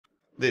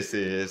This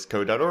is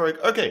code.org.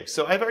 Okay,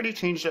 so I've already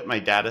changed up my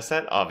data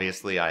set.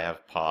 Obviously, I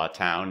have Paw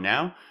Town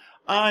now.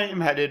 I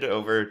am headed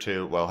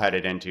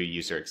into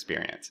user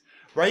experience.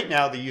 Right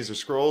now, the user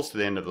scrolls to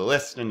the end of the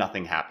list and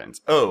nothing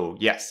happens. Oh,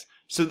 yes.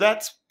 So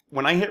that's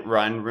when I hit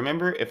run.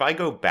 Remember, if I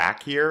go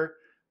back here,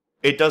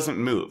 it doesn't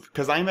move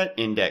because I'm at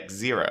index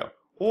 0.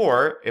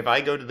 Or if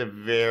I go to the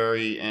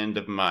very end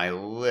of my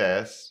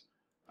list,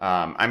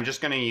 I'm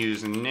just going to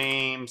use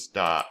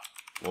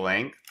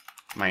names.length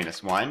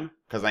 -1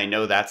 because I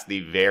know that's the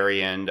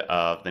very end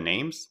of the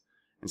names.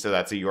 And so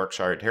that's a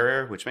Yorkshire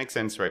Terrier, which makes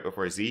sense right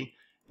before Z.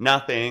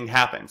 Nothing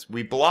happens.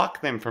 We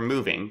block them from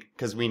moving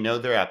because we know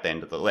they're at the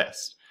end of the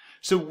list.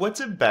 So what's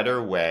a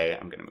better way,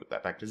 I'm going to move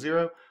that back to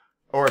 0,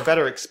 or a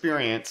better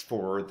experience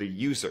for the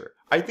user?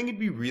 I think it'd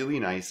be really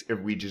nice if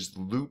we just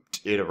looped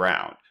it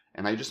around.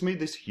 And I just made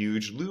this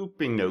huge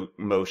looping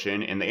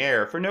motion in the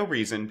air for no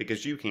reason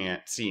because you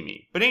can't see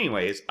me. But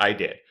anyways, I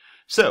did.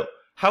 So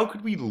how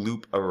could we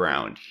loop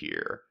around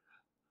here?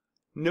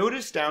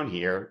 Notice down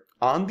here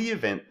on the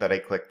event that I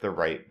click the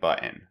right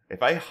button.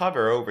 If I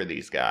hover over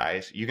these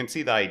guys, you can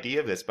see the ID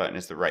of this button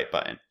is the right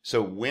button.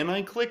 So when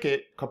I click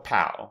it,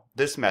 kapow,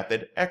 this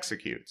method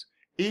executes.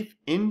 If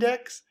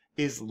index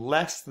is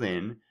less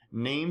than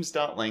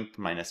names.length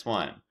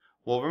 -1.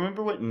 Well,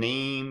 remember what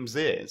names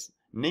is.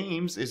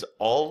 Names is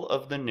all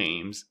of the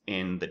names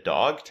in the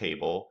dog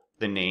table,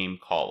 the name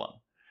column.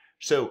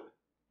 So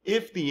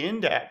if the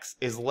index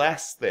is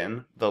less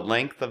than the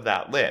length of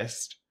that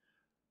list,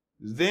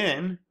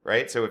 then,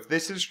 right, so if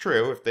this is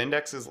true, if the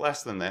index is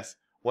less than this,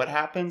 what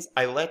happens?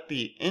 I let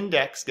the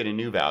index get a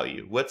new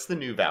value. What's the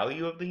new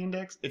value of the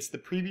index? It's the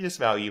previous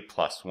value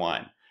plus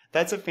 1.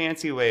 That's a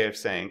fancy way of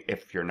saying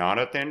if you're not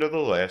at the end of the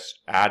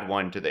list, add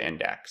 1 to the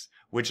index,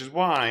 which is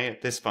why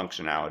this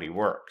functionality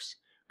works,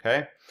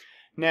 okay?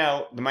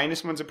 Now, the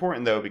 -1's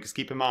important though, because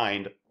keep in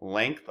mind,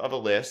 length of a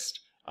list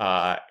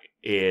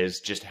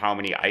is just how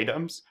many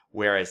items,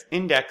 whereas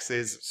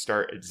indexes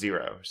start at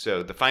 0.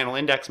 So the final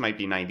index might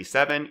be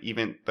 97,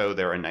 even though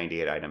there are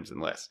 98 items in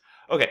the list.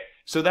 Okay,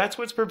 so that's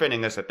what's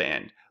preventing us at the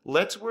end.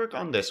 Let's work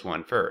on this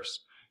one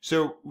first.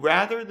 So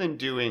rather than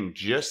doing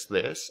just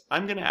this,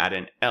 I'm going to add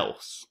an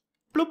else.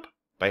 Bloop,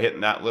 by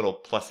hitting that little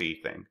plusy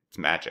thing. It's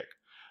magic.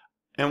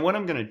 And what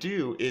I'm going to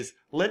do is,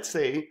 let's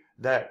say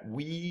that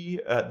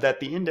that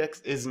the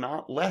index is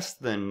not less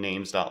than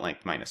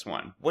names.length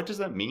 -1. What does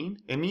that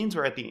mean? It means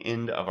we're at the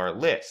end of our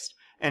list.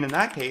 And in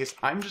that case,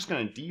 I'm just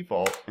going to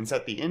default and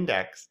set the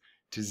index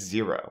to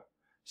 0.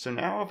 So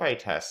now if I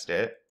test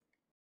it,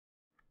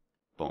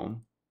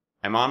 boom,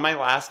 I'm on my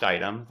last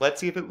item.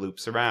 Let's see if it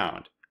loops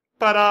around.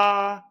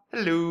 Ta-da!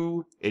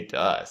 Hello! It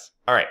does.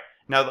 All right,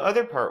 now the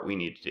other part we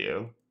need to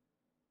do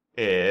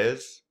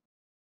is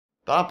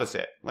the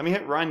opposite. Let me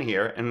hit run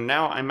here, and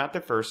now I'm at the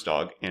first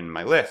dog in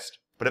my list.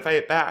 But if I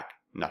hit back,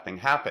 nothing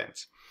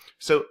happens.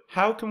 So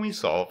how can we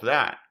solve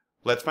that?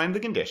 Let's find the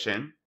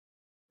condition,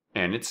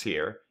 and it's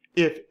here.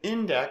 If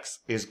index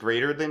is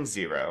greater than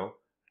 0,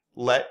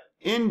 let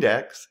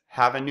index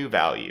have a new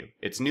value.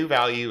 Its new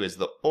value is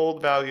the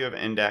old value of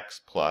index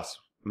plus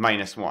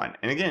 -1.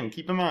 And again,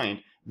 keep in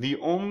mind, the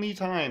only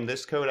time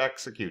this code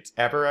executes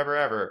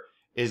ever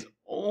is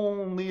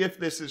only if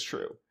this is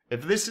true.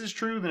 If this is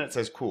true, then it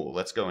says, cool,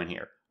 let's go in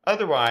here.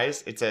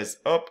 Otherwise, it says,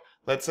 oh,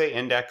 let's say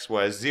index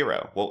was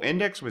 0. Well,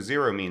 index was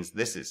 0 means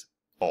this is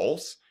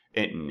false.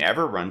 It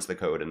never runs the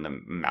code in the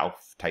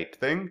mouth type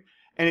thing,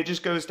 and it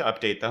just goes to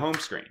update the home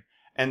screen.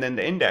 And then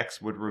the index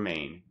would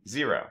remain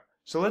 0.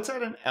 So let's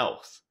add an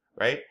else,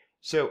 right?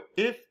 So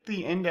if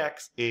the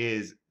index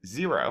is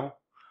 0,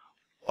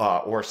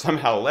 or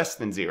somehow less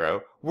than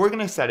 0, we're going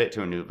to set it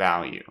to a new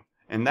value.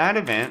 In that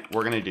event,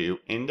 we're going to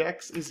do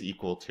index is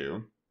equal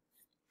to,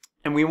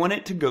 and we want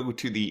it to go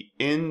to the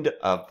end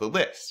of the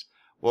list.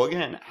 Well,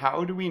 again,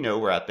 how do we know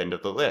we're at the end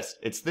of the list?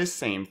 It's this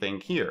same thing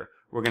here.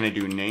 We're going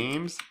to do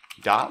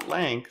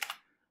names.length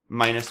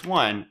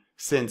 -1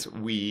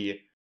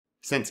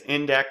 since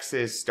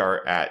indexes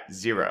start at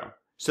 0.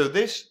 So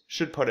this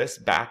should put us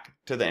back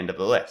to the end of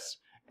the list.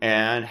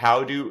 And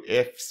how do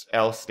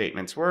if-else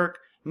statements work?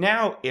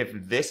 Now, if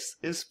this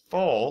is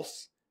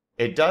false,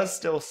 it does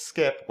still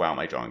skip, wow,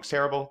 my drawing's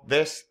terrible,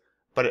 this,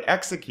 but it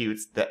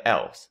executes the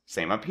else.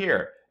 Same up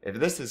here. If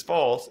this is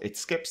false, it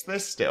skips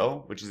this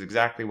still, which is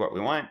exactly what we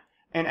want,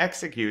 and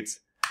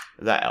executes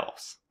the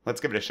else. Let's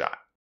give it a shot.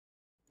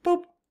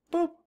 Boop,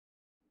 boop.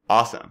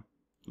 Awesome.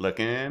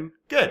 Looking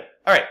good.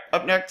 All right,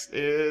 up next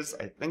is,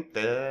 I think,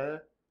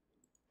 the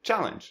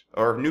challenge,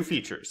 or new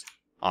features.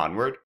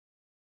 Onward.